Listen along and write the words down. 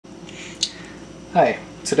Hi,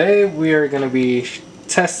 today we are going to be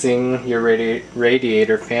testing your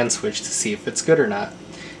radiator fan switch to see if it's good or not.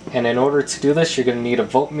 And in order to do this, you're going to need a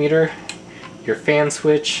voltmeter, your fan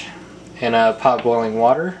switch, and a pot of boiling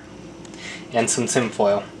water, and some tin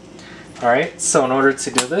foil. Alright, so in order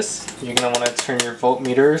to do this, you're going to want to turn your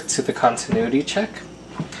voltmeter to the continuity check.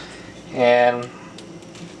 And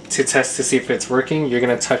to test to see if it's working, you're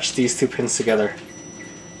going to touch these two pins together.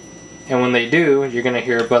 And when they do, you're going to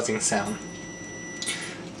hear a buzzing sound.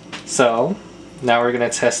 So now we're going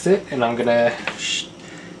to test it, and I'm going to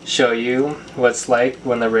show you what it's like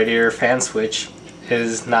when the radiator fan switch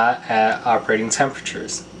is not at operating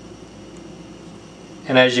temperatures.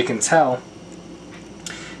 And as you can tell,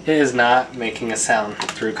 it is not making a sound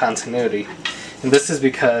through continuity. And this is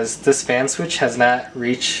because this fan switch has not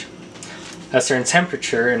reached a certain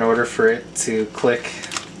temperature in order for it to click,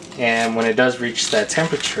 and when it does reach that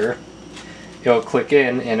temperature, it will click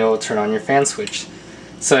in and it will turn on your fan switch.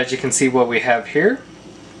 So as you can see, what we have here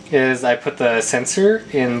is I put the sensor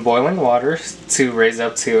in boiling water to raise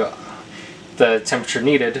up to the temperature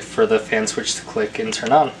needed for the fan switch to click and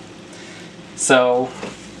turn on. So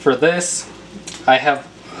for this, I have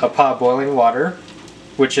a pot of boiling water,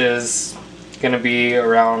 which is going to be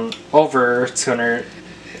around over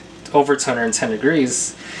 210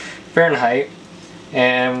 degrees Fahrenheit,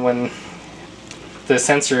 and when the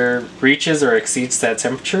sensor reaches or exceeds that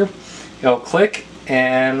temperature, it'll click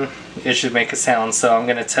and it should make a sound. So I'm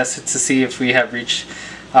going to test it to see if we have reached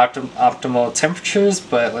optimal temperatures,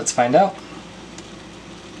 but let's find out.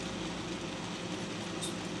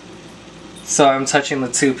 So I'm touching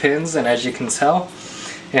the two pins, and as you can tell,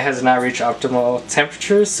 it has not reached optimal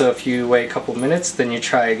temperatures. So if you wait a couple minutes, then you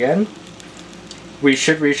try again, we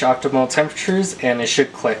should reach optimal temperatures and it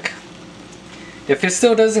should click. If it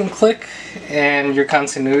still doesn't click and your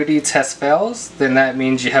continuity test fails, then that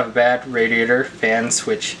means you have a bad radiator fan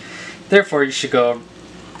switch. Therefore, you should go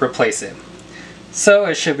replace it. So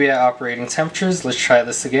it should be at operating temperatures. Let's try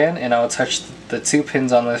this again, and I'll touch the two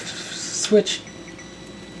pins on the switch.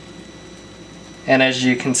 And as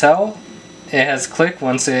you can tell, it has clicked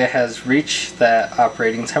once it has reached that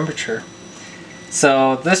operating temperature.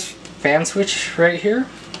 So this fan switch right here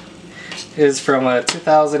is from a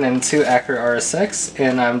 2002 Acura RSX,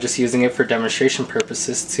 and I'm just using it for demonstration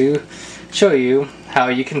purposes to show you how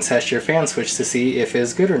you can test your fan switch to see if it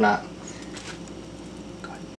is good or not.